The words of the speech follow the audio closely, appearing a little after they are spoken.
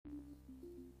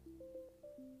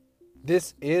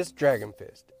This is Dragon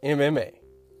Fist MMA.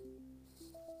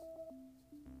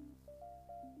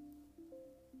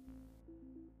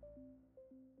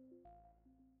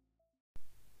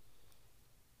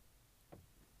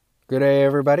 Good day,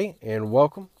 everybody, and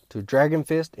welcome to Dragon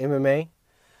Fist MMA.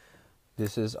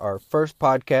 This is our first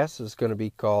podcast. It's going to be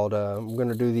called, I'm going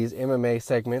to do these MMA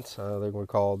segments. They're going to be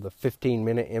called the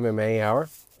 15-minute MMA hour.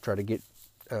 Try to get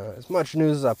as much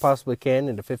news as I possibly can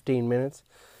into 15 minutes.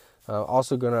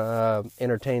 Also going to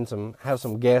entertain have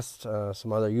some guests,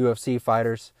 some other UFC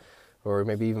fighters, or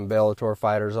maybe even Bellator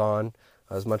fighters on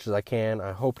as much as I can.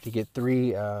 I hope to get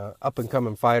 3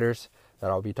 up-and-coming fighters that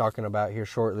I'll be talking about here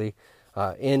shortly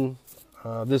in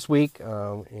this week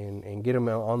and get them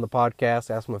on the podcast,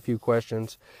 ask them a few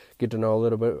questions, get to know a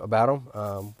little bit about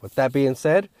them. With that being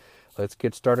said, let's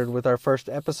get started with our first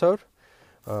episode.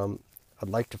 I'd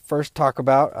like to first talk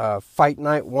about Fight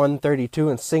Night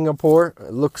 132 in Singapore.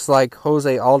 It looks like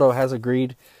Jose Aldo has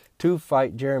agreed to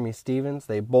fight Jeremy Stephens.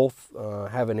 They both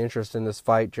have an interest in this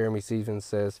fight. Jeremy Stephens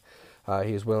says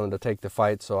he's willing to take the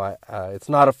fight, so it's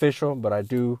not official, but I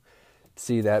do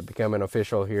see that becoming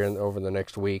official here over the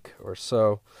next week or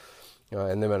so,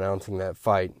 and them announcing that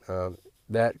fight.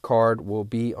 That card will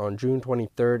be on June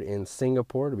 23rd in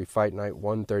Singapore to be Fight Night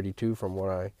 132 from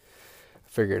what I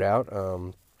figured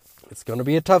out. It's going to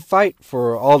be a tough fight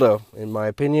for Aldo, in my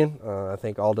opinion. I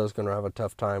think Aldo's going to have a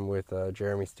tough time with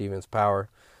Jeremy Stephens' power.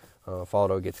 If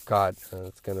Aldo gets caught,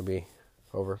 it's going to be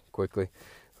over quickly.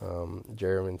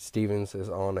 Jeremy Stephens is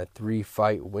on a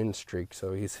 3-fight win streak,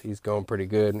 so he's going pretty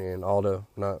good, and Aldo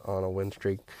not on a win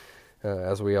streak,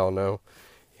 as we all know.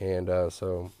 And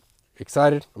so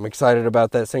excited. I'm excited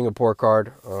about that Singapore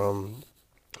card.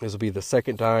 This will be the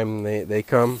second time they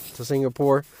come to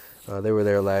Singapore. They were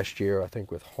there last year, I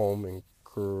think, with Home and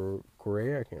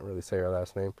Correa. I can't really say her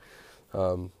last name.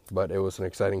 But it was an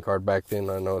exciting card back then.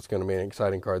 I know it's going to be an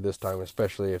exciting card this time,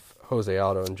 especially if Jose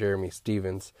Aldo and Jeremy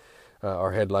Stephens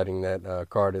are headlining that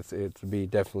card. It's be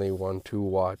definitely one to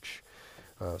watch.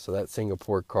 So that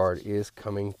Singapore card is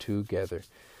coming together.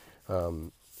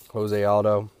 Jose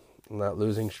Aldo, not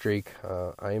losing streak.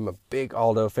 I am a big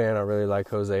Aldo fan. I really like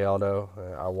Jose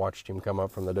Aldo. I watched him come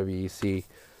up from the WEC,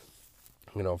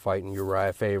 fighting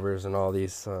Uriah Favors and all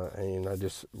these, and I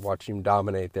just watched him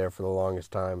dominate there for the longest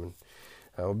time. And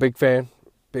I'm a big fan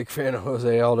of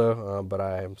Jose Aldo, but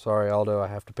I am sorry, Aldo, I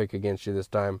have to pick against you this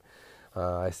time.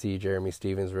 I see Jeremy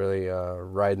Stephens really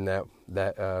riding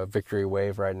that victory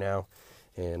wave right now,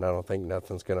 and I don't think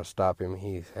nothing's going to stop him.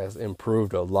 He has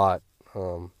improved a lot,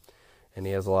 and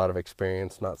he has a lot of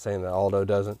experience. Not saying that Aldo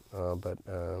doesn't, but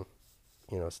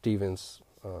Stephens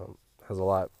has a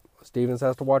lot. Stephens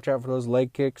has to watch out for those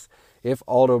leg kicks if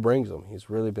Aldo brings them.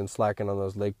 He's really been slacking on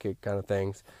those leg kick kind of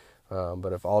things.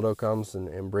 But if Aldo comes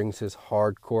and brings his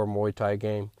hardcore Muay Thai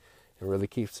game and really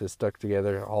keeps his stuck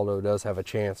together, Aldo does have a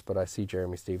chance. But I see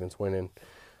Jeremy Stephens winning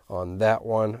on that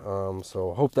one.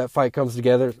 So hope that fight comes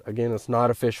together. Again, it's not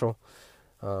official.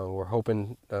 We're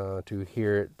hoping to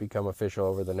hear it become official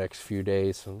over the next few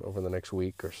days, over the next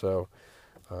week or so.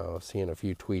 Seeing a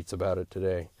few tweets about it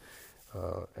today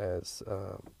as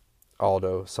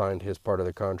Aldo signed his part of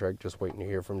the contract, just waiting to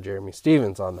hear from Jeremy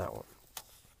Stephens on that one.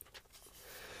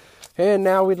 And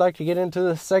now we'd like to get into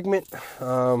the segment.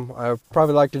 I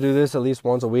probably like to do this at least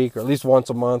once a week or at least once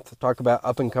a month, talk about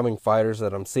up-and-coming fighters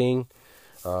that I'm seeing.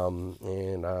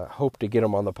 And I hope to get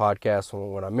them on the podcast.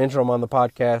 When I mention them on the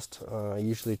podcast, I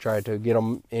usually try to get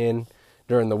them in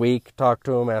during the week, talk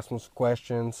to them, ask them some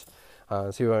questions,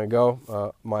 see where I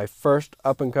go. My first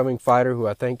up-and-coming fighter, who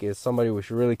I think is somebody we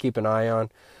should really keep an eye on,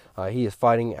 he is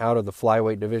fighting out of the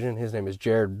flyweight division. His name is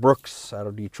Jared Brooks out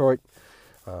of Detroit.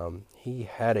 He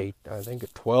had I think a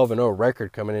 12-0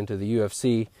 record coming into the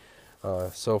UFC.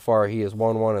 So far, he has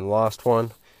won one and lost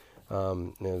one.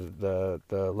 The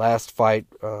last fight,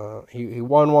 he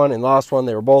won one and lost one.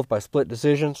 They were both by split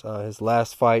decisions. His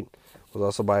last fight was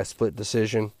also by a split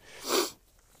decision.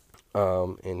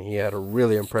 And he had a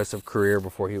really impressive career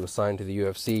before he was signed to the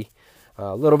UFC.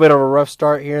 A little bit of a rough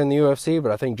start here in the UFC,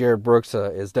 but I think Jared Brooks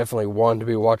is definitely one to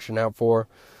be watching out for.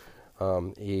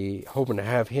 Hoping to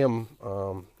have him.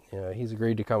 He's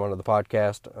agreed to come onto the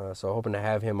podcast, so hoping to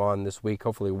have him on this week,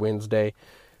 hopefully Wednesday.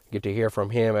 Get to hear from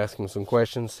him, ask him some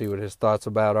questions, see what his thoughts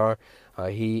about are.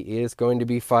 He is going to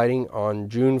be fighting on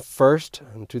June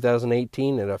 1st in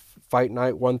 2018 at a Fight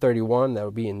Night 131. That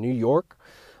would be in New York.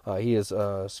 He is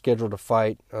scheduled to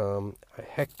fight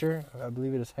Hector. I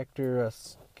believe it is Hector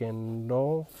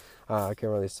Scandol. I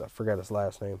forgot his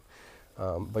last name.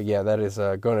 But yeah, that is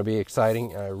going to be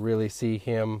exciting. I really see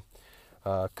him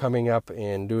coming up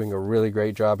and doing a really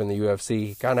great job in the UFC.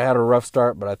 He kind of had a rough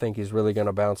start, but I think he's really going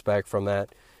to bounce back from that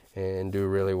and do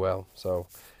really well. So,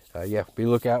 be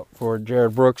lookout for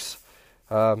Jared Brooks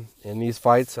in these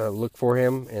fights. Look for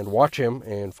him and watch him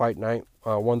in Fight Night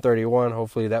 131.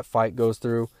 Hopefully that fight goes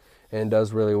through and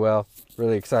does really well.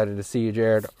 Really excited to see you,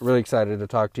 Jared. Really excited to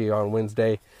talk to you on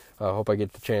Wednesday. Hope I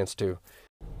get the chance to.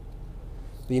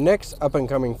 The next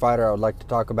up-and-coming fighter I would like to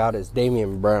talk about is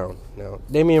Damian Brown. Now,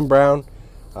 Damian Brown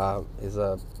is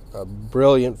a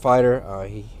brilliant fighter.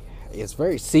 He is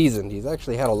very seasoned. He's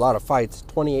actually had a lot of fights,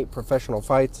 28 professional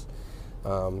fights.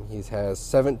 He has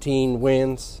 17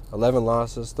 wins, 11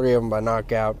 losses, 3 of them by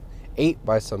knockout, 8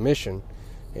 by submission,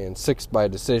 and 6 by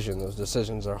decision. Those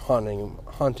decisions are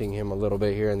haunting him a little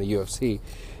bit here in the UFC.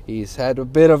 He's had a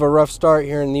bit of a rough start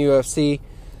here in the UFC.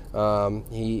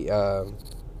 He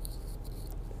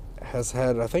has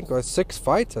had, I think, 6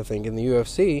 fights, in the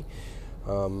UFC.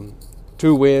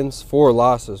 2 wins, 4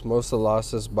 losses, most of the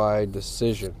losses by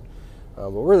decision.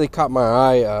 What really caught my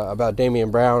eye about Damian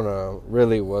Brown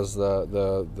really was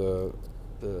the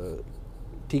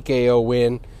TKO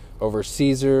win over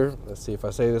Caesar. Let's see if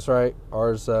I say this right.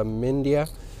 Arzamendia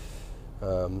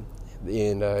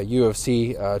in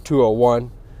UFC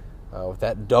 201 with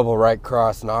that double right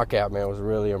cross knockout. Man, it was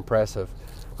really impressive.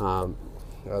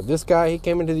 This guy, he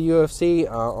came into the UFC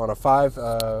on a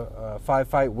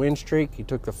 5-fight win streak. He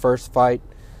took the first fight,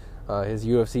 his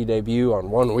UFC debut, on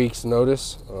 1 week's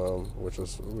notice, which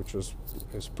was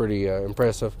pretty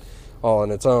impressive all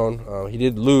on its own. He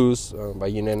did lose by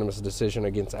unanimous decision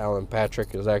against Alan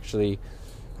Patrick. It was actually,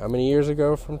 how many years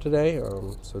ago from today?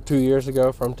 So 2 years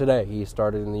ago from today, he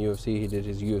started in the UFC. He did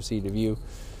his UFC debut,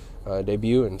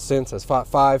 and since has fought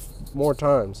 5 more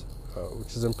times,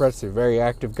 which is impressive. Very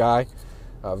active guy,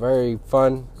 very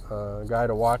fun guy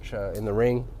to watch in the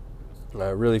ring. I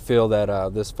really feel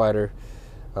that this fighter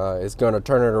is going to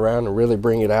turn it around and really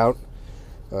bring it out.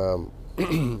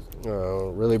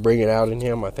 Really bring it out in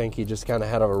him. I think he just kind of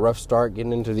had a rough start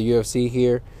getting into the UFC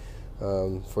here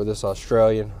for this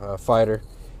Australian fighter.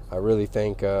 I really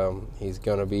think he's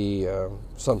going to be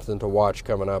something to watch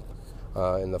coming up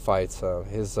in the fights. I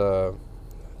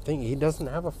think he doesn't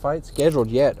have a fight scheduled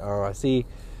yet. I see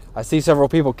several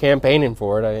people campaigning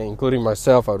for it, including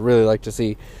myself. I'd really like to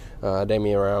see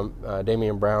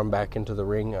Damian Brown back into the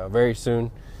ring very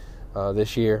soon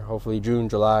this year, hopefully June,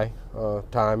 July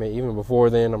time. Even before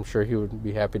then, I'm sure he would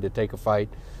be happy to take a fight.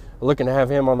 Looking to have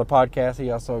him on the podcast.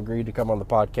 He also agreed to come on the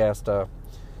podcast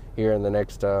here in the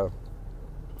next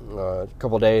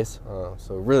couple days.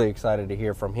 So really excited to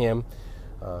hear from him.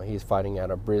 He's fighting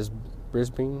out of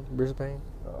Brisbane.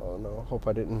 Oh no, hope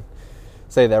I didn't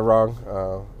say that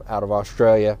wrong. Out of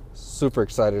Australia. Super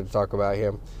excited to talk about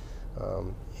him.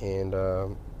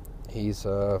 He's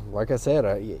like I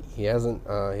said, he hasn't.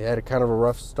 He had a kind of a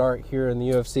rough start here in the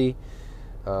UFC.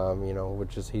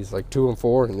 Which is he's like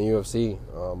 2-4 in the UFC.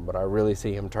 But I really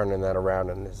see him turning that around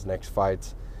in his next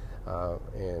fights. I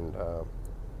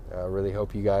really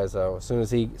hope you guys, as soon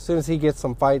as he gets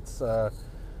some fights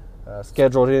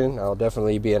scheduled in, I'll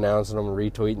definitely be announcing them and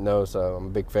retweeting those. I'm a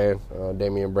big fan of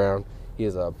Damian Brown. He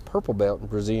is a purple belt in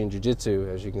Brazilian Jiu-Jitsu.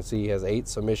 As you can see, he has 8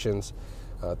 submissions,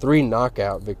 3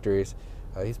 knockout victories.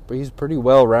 He's pretty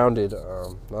well-rounded.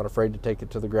 Not afraid to take it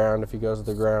to the ground if he goes to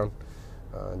the ground.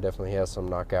 Definitely has some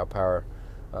knockout power.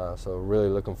 So really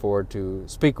looking forward to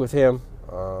speak with him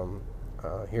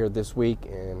here this week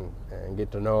and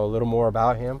get to know a little more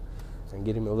about him and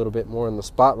get him a little bit more in the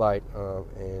spotlight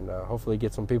and hopefully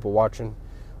get some people watching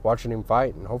him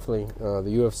fight, and hopefully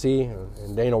the UFC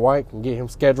and Dana White can get him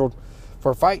scheduled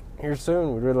for a fight here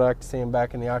soon. We'd really like to see him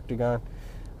back in the octagon.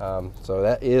 So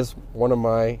that is one of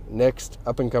my next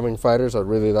up-and-coming fighters I'd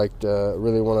really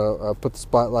want to put the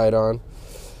spotlight on.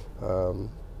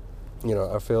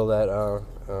 I feel that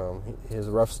his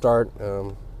rough start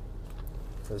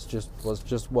was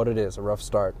just what it is, a rough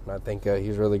start. And I think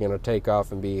he's really going to take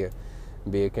off and be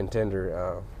a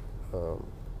contender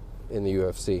in the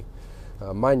UFC.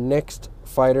 My next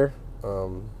fighter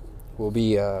will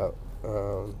be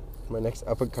my next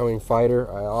up-and-coming fighter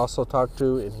I also talked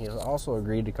to, and he has also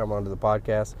agreed to come onto the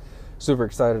podcast. Super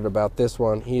excited about this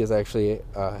one. He is actually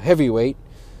a heavyweight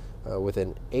with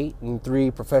an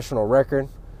 8-3 professional record.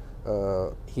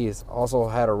 He has also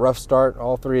had a rough start.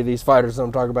 All 3 of these fighters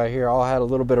I'm talking about here all had a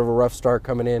little bit of a rough start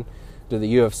coming in to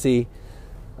the UFC.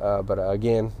 But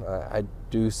again, I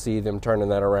do see them turning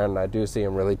that around, and I do see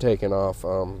him really taking off.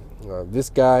 This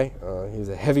guy, he's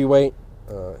a heavyweight.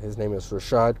 His name is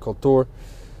Rashad Couture.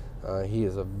 He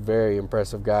is a very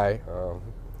impressive guy.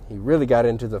 He really got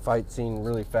into the fight scene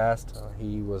really fast.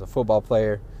 He was a football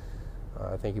player.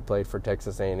 I think he played for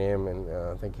Texas A&M, and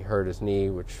I think he hurt his knee,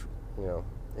 which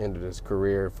ended his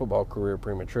football career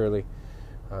prematurely.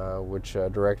 which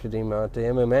directed him to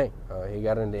MMA. He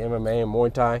got into MMA and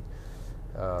Muay Thai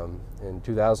in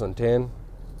 2010.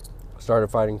 Started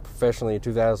fighting professionally in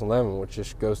 2011, which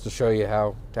just goes to show you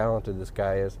how talented this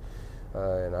guy is.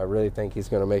 And I really think he's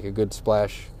going to make a good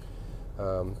splash.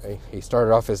 He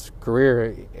started off his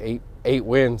career eight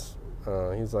wins.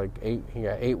 He got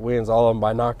 8 wins, all of them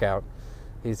by knockout.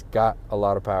 He's got a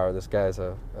lot of power. This guy's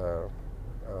a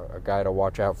guy to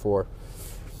watch out for.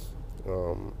 He's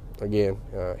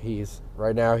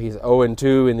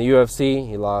 0-2 in the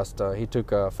UFC. He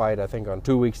took a fight, I think, on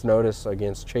 2 weeks' notice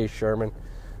against Chase Sherman.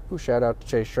 Shout out to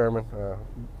Chase Sherman,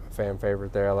 fan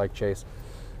favorite there. I like Chase.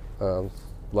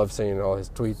 Love seeing all his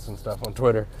tweets and stuff on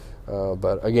Twitter.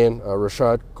 But again,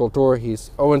 Rashad Couture, he's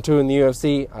 0-2 in the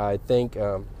UFC. I think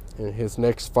in his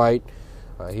next fight,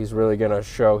 he's really going to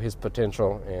show his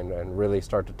potential and really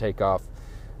start to take off.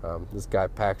 This guy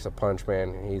packs a punch,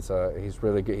 man. He's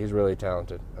really good. He's really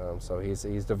talented. So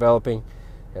he's developing,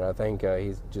 and I think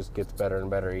he just gets better and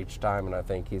better each time. And I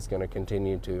think he's going to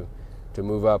continue to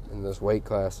move up in this weight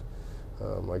class.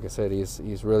 Like I said,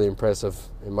 he's really impressive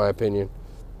in my opinion.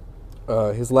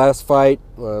 His last fight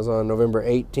was on November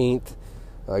 18th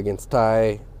against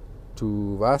Tai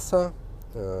Tuivasa.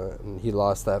 And he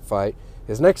lost that fight.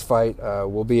 His next fight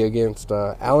will be against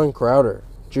Alan Crowder,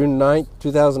 June 9th,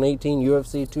 2018,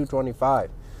 UFC 225.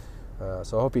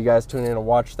 So I hope you guys tune in and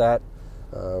watch that.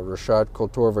 Rashad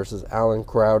Couture versus Alan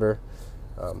Crowder.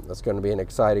 That's going to be an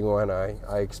exciting one.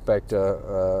 I expect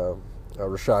a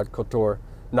Rashad Couture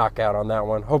knockout on that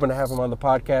one. Hoping to have him on the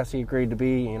podcast. He agreed to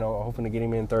be, hoping to get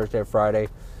him in Thursday or Friday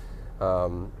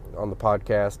on the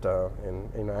podcast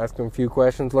and ask him a few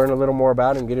questions, learn a little more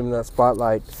about him, get him in that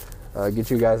spotlight, get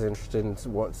you guys interested in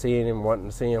seeing him, wanting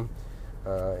to see him,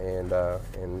 and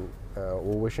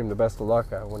we'll wish him the best of luck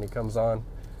when he comes on.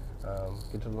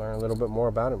 Get to learn a little bit more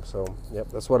about him. So, yep,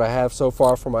 that's what I have so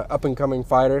far for my up-and-coming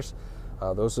fighters.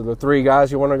 Those are the 3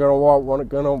 guys you want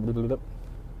to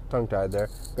tongue-tied there.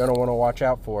 Going to want to watch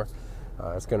out for.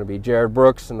 It's going to be Jared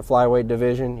Brooks in the flyweight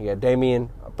division. You got Damian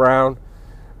Brown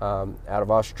out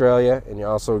of Australia, and you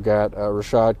also got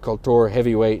Rashad Couture,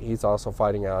 heavyweight. He's also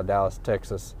fighting out of Dallas,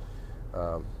 Texas.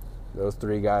 Those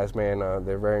 3 guys, man,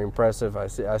 they're very impressive. I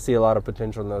see a lot of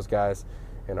potential in those guys,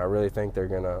 and I really think they're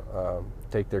going to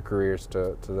take their careers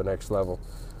to the next level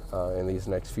in these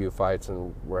next few fights,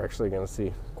 and we're actually going to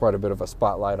see quite a bit of a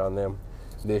spotlight on them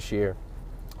this year.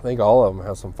 I think all of them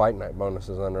have some fight night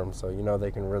bonuses under them, so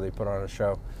they can really put on a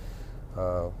show.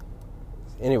 So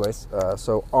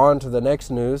on to the next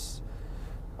news.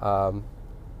 On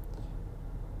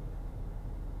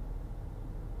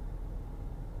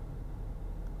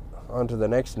to the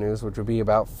next news, which would be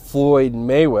about Floyd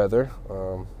Mayweather.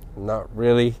 Not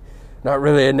really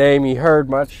a name you heard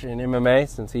much in MMA,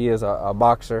 since he is a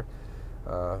boxer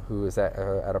who is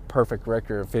at a perfect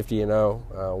record of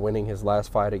 50-0, winning his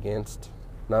last fight against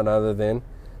none other than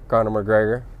Conor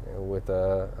McGregor with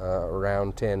a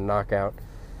round 10 knockout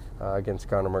against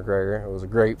Conor McGregor. It was a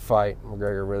great fight.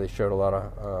 McGregor really showed a lot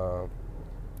of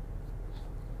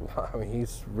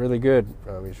he's really good.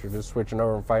 He's just switching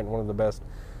over and fighting one of the best,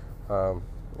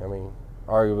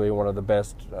 arguably one of the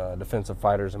best defensive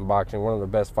fighters in boxing, one of the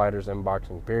best fighters in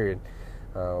boxing, period.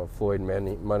 Floyd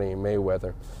Money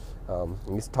Mayweather.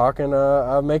 He's talking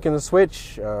making the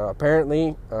switch.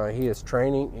 Apparently, he is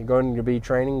going to be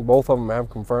training. Both of them have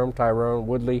confirmed, Tyron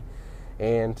Woodley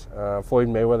and Floyd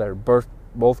Mayweather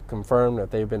both confirmed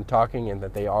that they've been talking and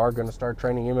that they are going to start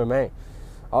training MMA.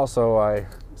 Also, I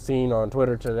seen on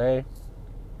Twitter today,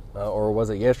 or was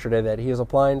it yesterday, that he is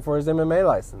applying for his MMA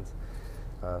license.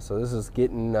 So this is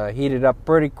getting heated up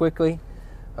pretty quickly,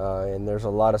 and there's a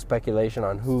lot of speculation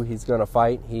on who he's going to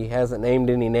fight. He hasn't named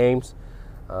any names.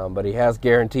 But he has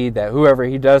guaranteed that whoever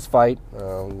he does fight,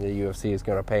 the UFC is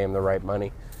going to pay him the right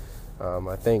money.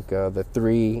 I think the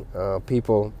 3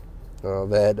 people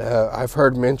that I've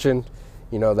heard mentioned,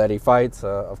 that he fights,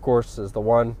 of course, is the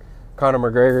one, Conor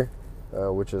McGregor,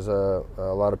 which is a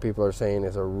lot of people are saying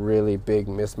is a really big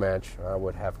mismatch. I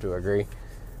would have to agree.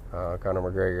 Conor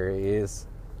McGregor is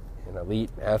an elite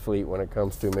athlete when it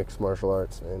comes to mixed martial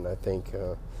arts, and I think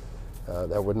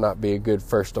that would not be a good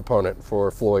first opponent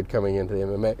for Floyd coming into the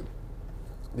MMA.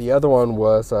 The other one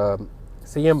was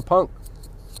CM Punk.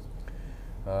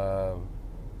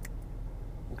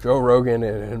 Joe Rogan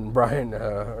and Brendan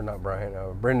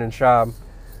Schaub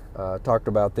talked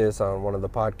about this on one of the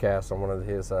podcasts, on one of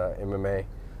his MMA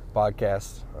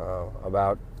podcasts,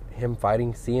 about him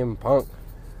fighting CM Punk,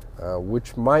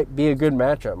 which might be a good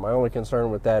matchup. My only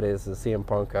concern with that is the CM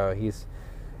Punk, he's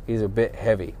a bit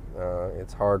heavy.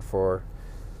 It's hard for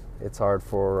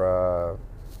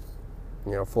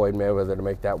Floyd Mayweather to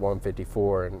make that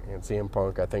 154, and CM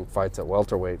Punk I think fights at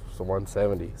welterweight, so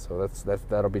 170. So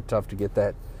that'll be tough to get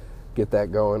that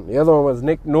going. The other one was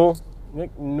Nick Newell.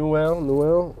 Nick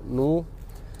Newell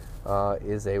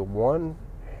is a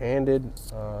one-handed,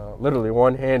 literally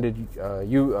one-handed not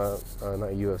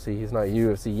UFC. He's not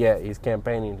UFC yet. He's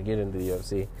campaigning to get into the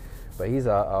UFC, but he's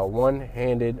a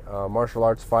one-handed martial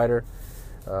arts fighter.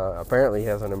 Apparently, he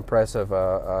has an impressive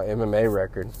MMA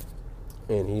record,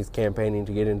 and he's campaigning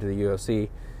to get into the UFC.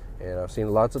 And I've seen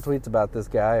lots of tweets about this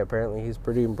guy. Apparently, he's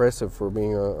pretty impressive for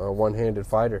being a one-handed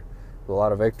fighter with a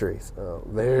lot of victories.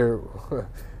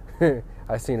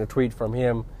 I seen a tweet from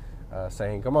him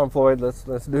saying, "Come on, Floyd, let's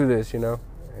do this,"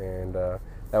 and that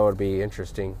would be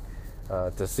interesting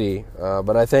to see.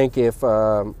 But I think if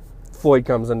Floyd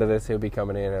comes into this, he'll be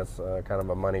coming in as kind of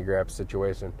a money grab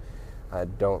situation. I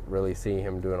don't really see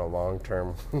him doing a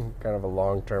long-term,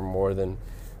 more than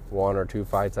one or two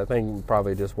fights. I think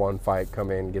probably just one fight,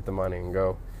 come in, get the money, and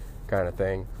go kind of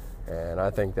thing. And I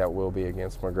think that will be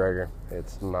against McGregor.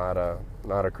 It's not a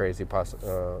crazy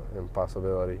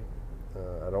impossibility.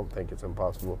 I don't think it's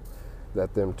impossible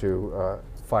that them two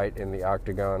fight in the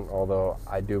octagon, although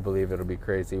I do believe it'll be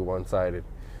crazy one-sided.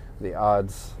 The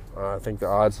odds,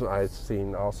 I've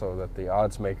seen also that the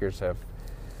odds makers have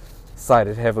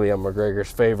sided heavily on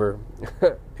McGregor's favor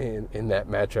in that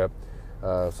matchup.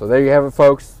 So there you have it,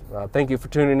 folks. Thank you for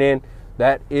tuning in.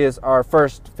 That is our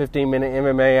first 15-minute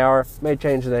MMA hour. May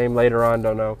change the name later on,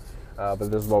 don't know.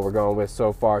 But this is what we're going with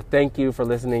so far. Thank you for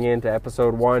listening in to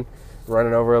episode 1.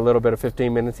 Running over a little bit of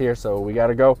 15 minutes here, so we got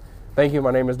to go. Thank you. My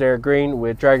name is Derek Green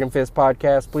with Dragon Fist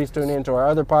Podcast. Please tune in to our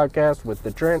other podcast with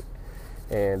the Trent.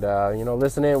 And,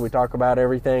 listen in. We talk about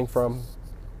everything from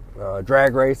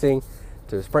drag racing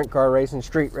to sprint car racing,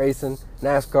 street racing,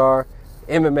 NASCAR,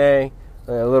 MMA,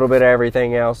 a little bit of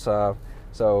everything else.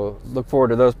 So look forward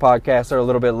to those podcasts. They're a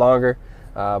little bit longer,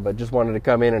 but just wanted to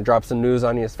come in and drop some news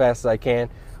on you as fast as I can.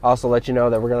 Also let you know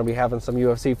that we're going to be having some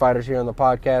UFC fighters here on the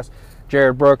podcast.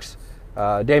 Jared Brooks,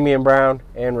 Damian Brown,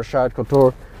 and Rashad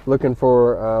Couture. Looking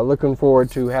forward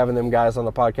to having them guys on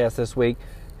the podcast this week.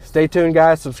 Stay tuned,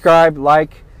 guys. Subscribe,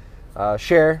 like,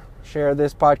 share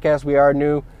this podcast. We are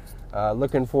new.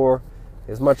 Looking for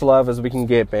as much love as we can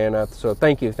get, man. So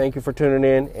thank you for tuning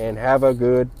in, and have a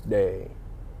good day.